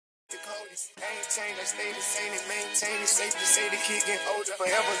notice. I ain't changed, I stay the same and maintain it. Safe to say the kid getting older.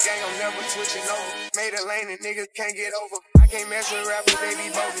 Forever gang, I'm never switching over. Made a lane and niggas can't get over. I can't mess with rappers, they be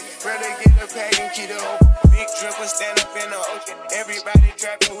bogus. Rather get the pack and keep it open. Big dripper stand up in the ocean. Everybody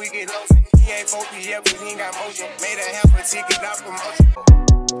trapping, we get lost. He ain't 4P yet, but he ain't got motion. Made a half a ticket out promotion.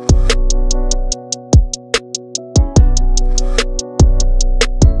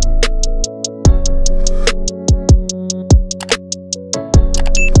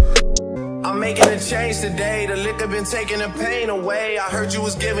 Making a change today, the liquor been taking the pain away. I heard you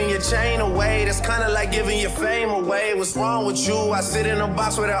was giving your chain away. That's kinda like giving your fame away. What's wrong with you? I sit in a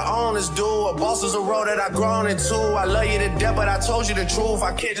box where the owners do. A boss is a role that I've grown into. I love you to death, but I told you the truth.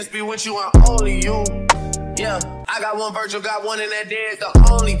 I can't just be with you, I'm only you. Yeah, I got one Virgil, got one in that dead, the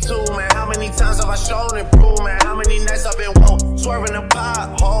only two, man. How many times have I shown and proved, man? How many nights I've been woke, swerving the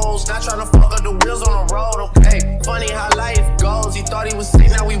potholes, not trying to fuck up the wheels on the road, okay? Funny how life goes, he thought he was sick,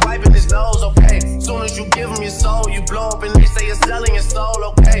 now we wiping his nose, okay? Soon as you give him your soul, you blow up and they say you're selling your soul,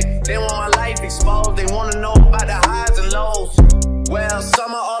 okay? They want my life exposed, they wanna know about the highs and lows. Well,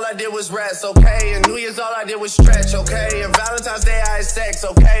 summer all I did was rest, okay? And New Year's all I did was stretch, okay? And Valentine's Day I had sex,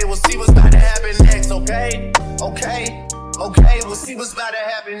 okay? We'll see what's about to happen next, okay? Okay, okay, we'll see what's about to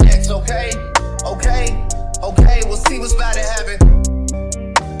happen next, okay? Okay, okay, we'll see what's about to happen.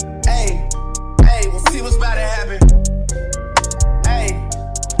 Hey, hey, we'll see what's about to happen. Hey,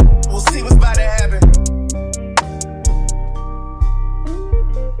 we'll see what's about to happen.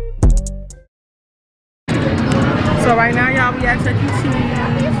 So right now, y'all, we at Chuck E.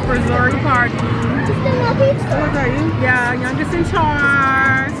 Cheese for Zori party. What are you? Yeah, youngest in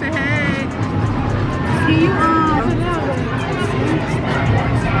charge. Say hey. Can you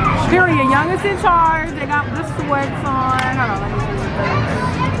period, youngest in charge. They got the sweats on. Hold on, let me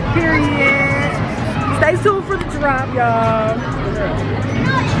see. Period. Stay tuned for the drop, y'all.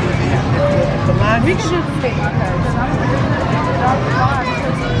 We can just stay.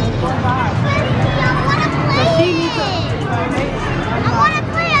 She needs to. I want to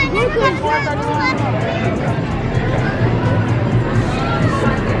play. I need to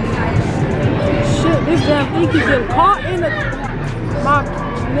shit, this damn thing keeps getting caught in the. My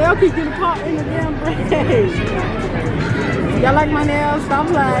nail keeps getting caught in the damn braid. Y'all like my nails? Stop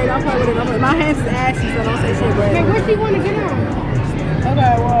playing. Don't play with it. Don't play. My hands is ashy, so don't say shit. Hey, where do you want to get on?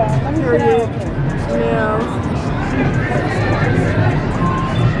 Okay, well, let me hear you. Nails.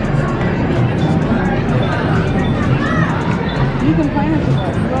 You complaining too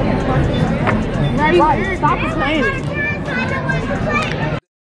much. Right, stop complaining.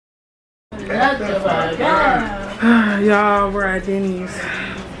 Y'all, we're at Denny's.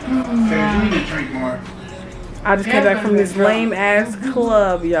 You need to drink more. I just came back from this lame ass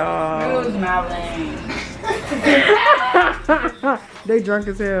club, y'all. It was not lame. They drunk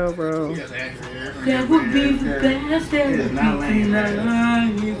as hell, bro. That would be the best. That would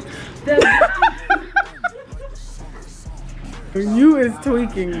be You is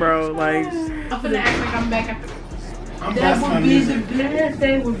tweaking, bro. Like, I'm gonna act like I'm back at the. That would be the best.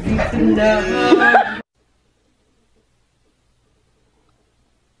 That would be the love.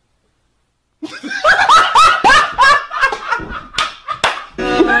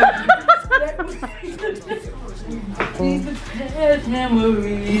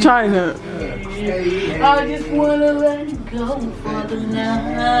 China. I just wanna let it go for the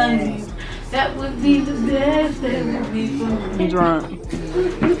night. That would be the best. That would be for me. Drunk.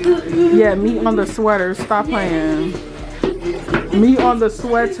 Yeah, me on the sweater. Stop playing. Me on the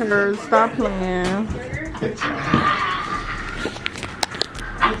sweater. Stop playing.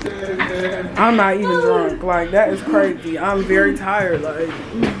 I'm not even drunk. Like, that is crazy. I'm very tired. Like,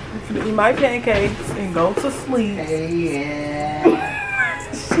 I'm gonna eat my pancakes and go to sleep.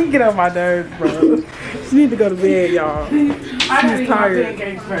 She get on my nerves, bro. She need to go to bed, y'all. She's tired.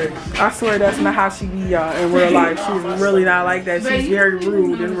 I swear that's not how she be, y'all, in real life. She's really not like that. She's very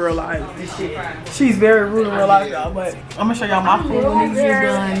rude in real life. She's very rude in real life, y'all. But I'm gonna show y'all my food when this is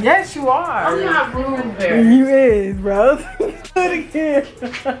done. Yes, you are. I'm not rude there. You is, bro. Do it again.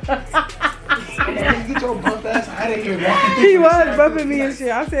 Get your bump ass out of here, bro. He was bumping me and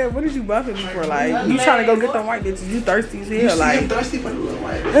shit. I said, what did you bumping me for? Like, you trying to go get them white bitches. You thirsty as hell. Like, I'm thirsty for the little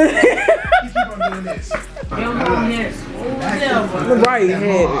white. You keep on doing this. Right,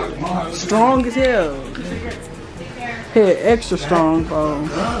 head. Strong as hell. Head extra strong, bro.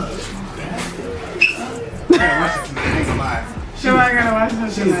 She ain't gonna watch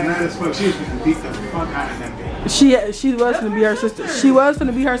this. She's mad as fuck. She was gonna beat the fuck out of that bitch. She was gonna be her sister. She was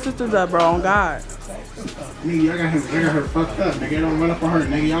gonna be her sister's up, bro. On God. Nigga, I got her fucked up. Nigga, don't run up on her.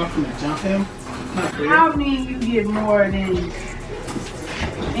 Nigga, y'all finna jump him. How mean you get more than?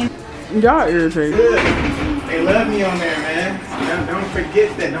 Y'all irritating. They love me on there, man. Don't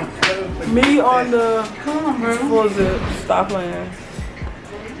forget that. Don't ever forget me on Come on, the bro. full zip. Stop playing.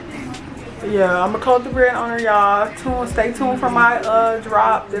 Yeah, I'm gonna close the brand on her, y'all. Stay tuned for my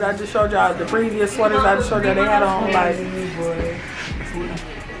drop that I just showed y'all. The previous sweaters I just showed y'all they had on, like.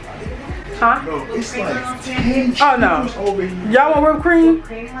 Huh? It's like 10 Oh no. over here. Y'all want whipped cream?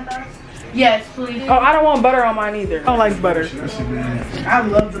 Yes, please. Oh, I don't want butter on mine either. I don't like butter. I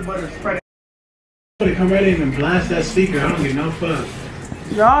love the butter spread. They come right in and blast that speaker. I don't give no fuck.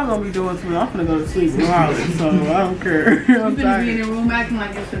 Y'all gonna be doing something. I'm gonna go to sleep regardless, so I don't care. I'm gonna be in the room acting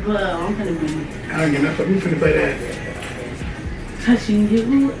like it's a glove. I'm gonna be. I don't give no fuck. Who's gonna play that? Touching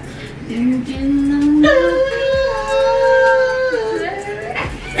you.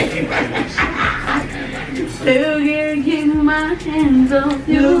 Still can't keep my hands off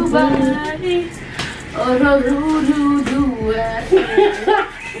your body. Oh, do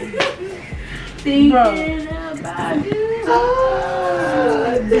thinking about you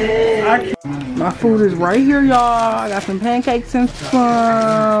all day. My food is right here, y'all. I got some pancakes and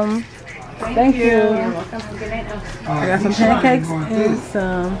some. Thank you. I got some pancakes and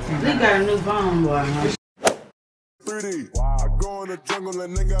some. We got a new phone, boy. 3D. I go in the jungle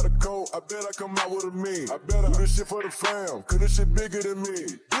and they got a coat. I bet I come out with a me. I bet I do this shit for the fam, cause this shit bigger than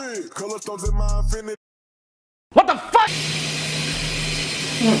me. Big color stones in my infinity. What the fuck?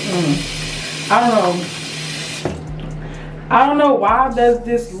 I don't know why does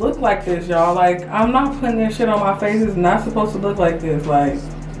this look like this, y'all. Like, I'm not putting this shit on my face. It's not supposed to look like this. Like,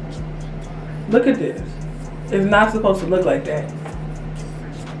 look at this. It's not supposed to look like that.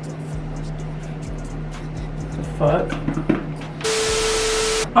 The fuck?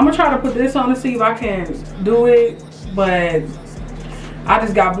 I'm gonna try to put this on to see if I can do it, but I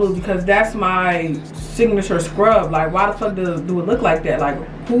just got blue because that's my signature scrub. Like, why the fuck do it look like that? Like,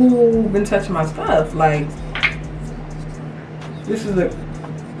 who been touching my stuff? Like, this is a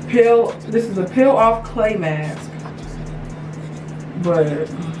peel off clay mask. But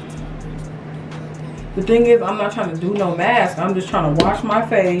the thing is, I'm not trying to do no mask. I'm just trying to wash my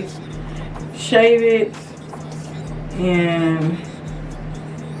face, shave it, and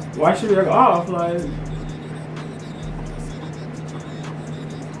wash it off. Like,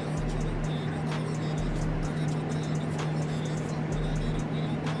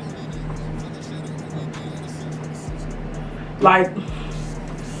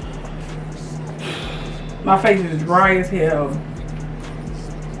 my face is dry as hell.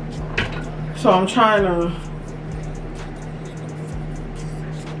 So I'm trying to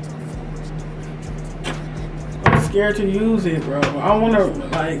I'm scared to use it, bro. I wanna,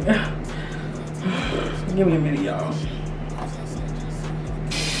 like, give me a minute, y'all.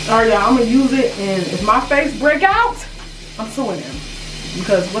 Alright, y'all, I'm gonna use it, and if my face break out, I'm suing him.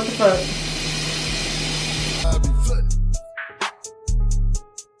 Because what the fuck?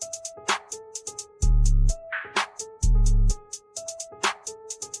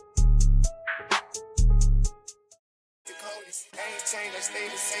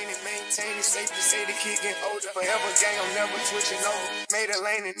 Forever gang, I'm never switching over. Made a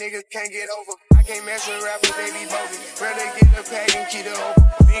lane and niggas can't get over. I can't mess with rappers, they be bogus. Rather get a pack and keep it open.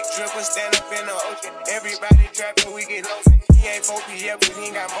 Big dripper, stand up in the ocean. Everybody trapping, we get lost. He ain't 4PF, cause he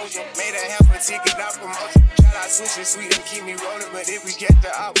ain't got motion. Made a half a ticket, not promotion. Shout out switching sweet and keep me rolling. But if we get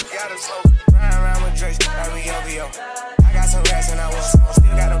the op, we gotta slow. Ride around with Drake, like we OVO. I got some rats and I want some.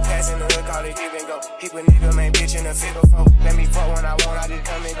 Still got them pass in the hood, call it give and go. Keep a nigga, man, bitch in the figure four. Let me fuck when I want, I just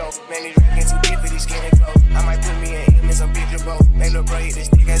come and go. Man, these rapping too deep for these skinny clothes. I might put me in some bitch or both. They look bro, this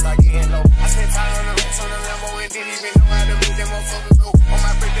nigga start getting low. I spent time on the rats on the Lambo and didn't even know how to make them motherfuckers go. On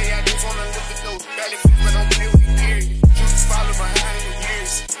my birthday, I just wanna look at those. Barely fit, but don't play with me, period. Juice follow behind in the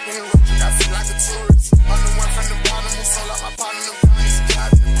years. In the road, I feel like a tourist. I'm the one from the bottom who sold out my partner, the price.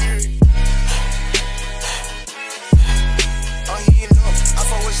 God, the period. I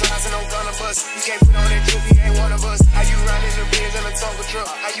fuck with slides and I'm gonna bust. You can't put on that drip, he ain't one of us. How you riding the Benz in a Tonka truck?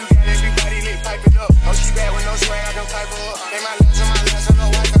 How you got everybody lit piping up? Oh, she bad with no swag, I can pipe her up. They my last, I know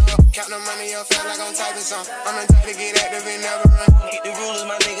wipe her up. Count the money up fast like I'm typing some. I'm the type to get active and never run. Keep the rulers,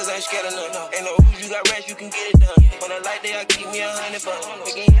 my niggas ain't scared of none. Ain't no rules, you got rats, you can get it done. On a light day, I keep me 100 fun.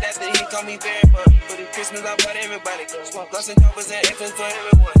 We can hit after he call me very fun. For the Christmas, I brought everybody. Guns and choppers and infants for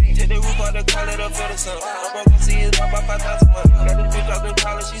everyone. Take the roof on the collar up for the sun. I'm broke to see his pop by 5,000 months. Got this bitch off the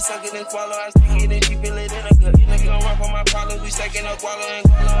collar, she suck it and swallow. I stick it and she feel it in her gut. Nigga gon' run for my problems, we stacking up wallow and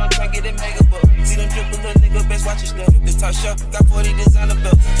swallow and try get it mega book. See them drip, little nigga, best watch your step. This top shelf, got 40 designer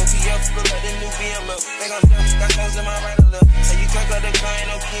belts. No PF, look like the new BML. They gon' dump, got clothes in my right or left. So you crack up the car,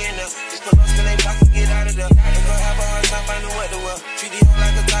 ain't no key in there. Just put those till they block and get out of there. They gon' have a hard time finding what to wear. Treat the hoe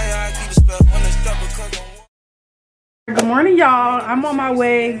like a tire, I keep Good morning, y'all. I'm on my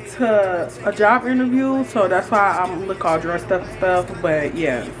way to a job interview, so that's why I'm look all dressed up and stuff. But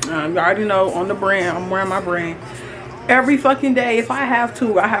yeah, you already know, on the brand, I'm wearing my brand every fucking day. If I have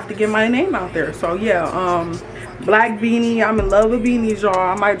to get my name out there. So yeah, black beanie. I'm in love with beanies, y'all.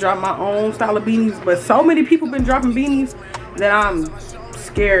 I might drop my own style of beanies, but so many people been dropping beanies that I'm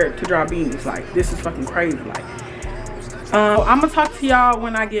scared to drop beanies. Like, this is fucking crazy. Like, I'm gonna talk to y'all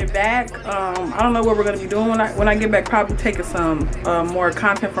when I get back. I don't know what we're gonna be doing when I get back. Probably taking some more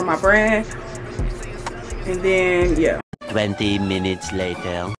content from my brand, and then yeah. 20 minutes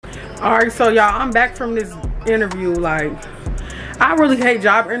later. All right, so y'all, I'm back from this interview. Like, I really hate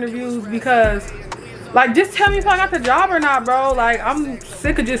job interviews because, like, just tell me if I got the job or not, bro. Like, I'm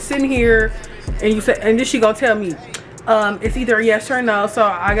sick of just sitting here and then she gonna tell me it's either a yes or no. So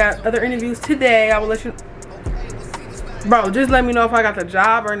I got other interviews today. I will let you. Bro, just let me know if I got the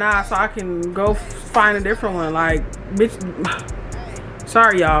job or not so I can go find a different one. Like, bitch,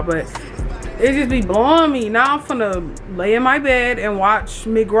 sorry y'all, but it just be blowing me. Now I'm finna lay in my bed and watch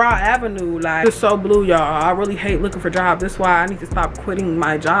McGraw Avenue. Like, it's so blue, y'all. I really hate looking for jobs. That's why I need to stop quitting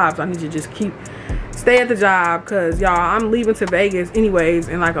my jobs. I need to just stay at the job, because y'all, I'm leaving to Vegas anyways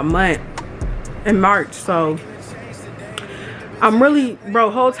in like a month, in March. So I'm really, bro,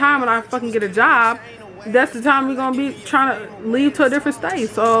 whole time when I fucking get a job, that's the time we're gonna be trying to leave to a different state.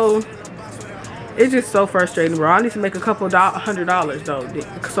 So it's just so frustrating, bro. I need to make a couple $100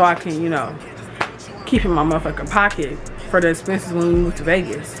 though, so I can, you know, keep in my motherfucking pocket for the expenses when we move to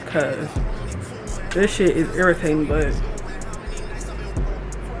Vegas, because this shit is irritating. But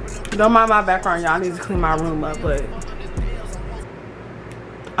don't mind my background, y'all. I need to clean my room up. But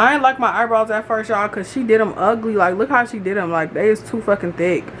I ain't like my eyebrows at first, y'all, because she did them ugly. Like, look how she did them. Like, they is too fucking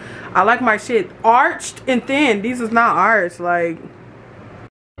thick. I like my shit arched and thin. These is not arched. Like,